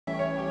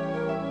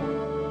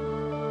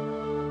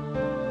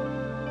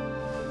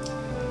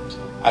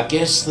I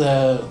guess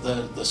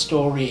the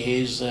story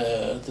is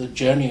the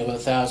journey of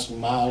 1,000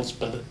 miles,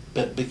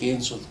 but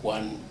begins with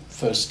one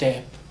first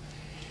step.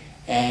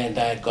 And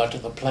I got to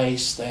the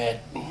place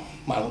that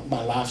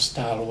my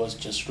lifestyle was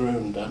just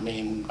ruined. I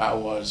mean, I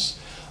was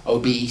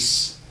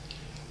obese,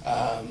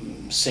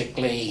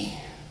 sickly,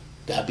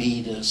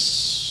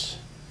 diabetes,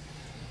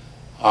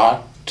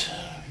 heart,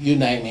 you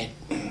name it.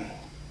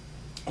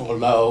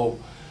 Although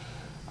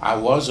I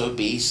was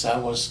obese, I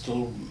was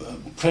still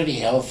pretty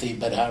healthy,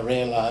 but I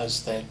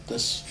realized that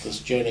this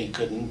journey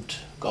couldn't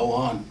go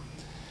on.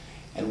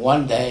 And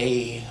one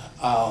day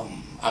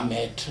I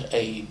met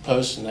a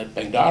person at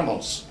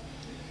McDonald's,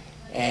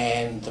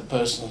 and the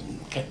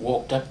person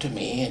walked up to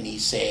me and he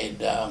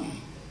said,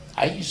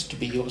 I used to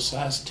be your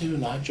size too,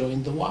 and I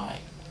joined the Y.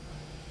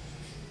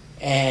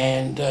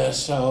 And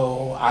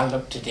so I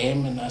looked at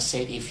him and I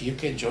said, if you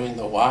can join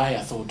the Y,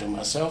 I thought to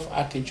myself,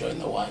 I could join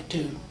the Y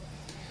too.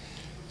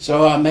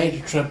 So I made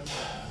a trip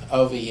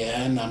over here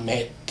and I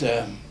met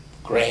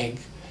Greg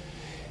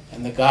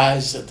and the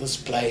guys at this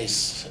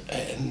place,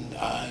 and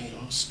I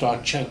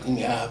start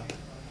choking up,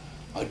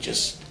 are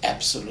just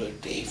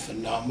absolutely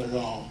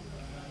phenomenal.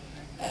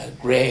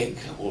 Greg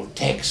will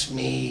text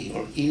me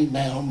or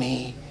email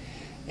me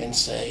and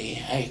say,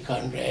 hey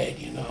Conrad,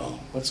 you know,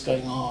 what's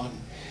going on?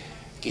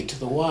 Get to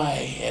the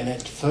Y. And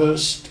at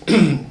first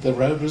the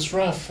road was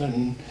rough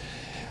and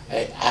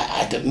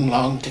I didn't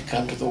long to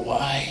come to the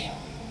Y.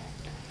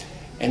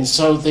 And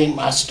so then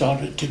I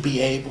started to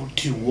be able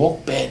to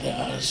walk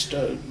better.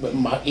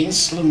 My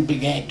insulin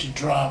began to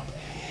drop.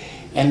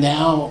 And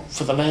now,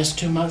 for the last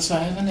 2 months, I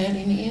haven't had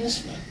any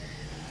insulin.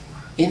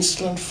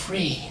 Insulin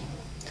free.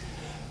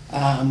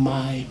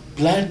 My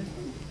blood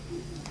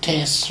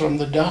tests from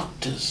the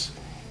doctors,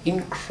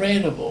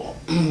 incredible.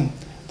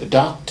 The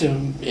doctor,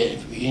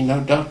 you know,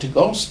 Dr.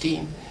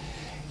 Goldstein,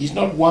 he's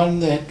not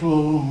one that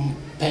will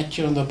pat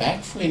you on the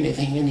back for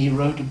anything. And he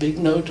wrote a big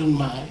note on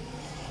my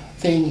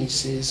thing. He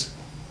says,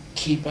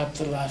 keep up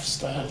the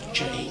lifestyle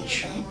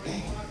change.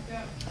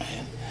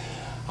 And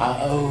I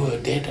owe a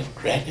debt of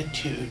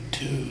gratitude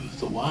to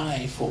the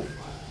Y for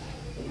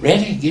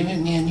really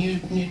giving me a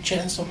new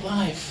chance of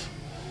life.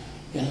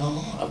 You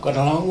know, I've got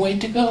a long way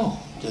to go.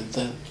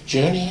 The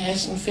journey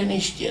hasn't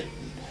finished yet.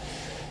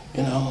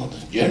 You know,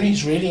 the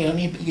journey's really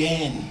only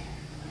began,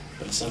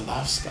 but it's a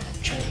lifestyle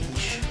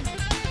change.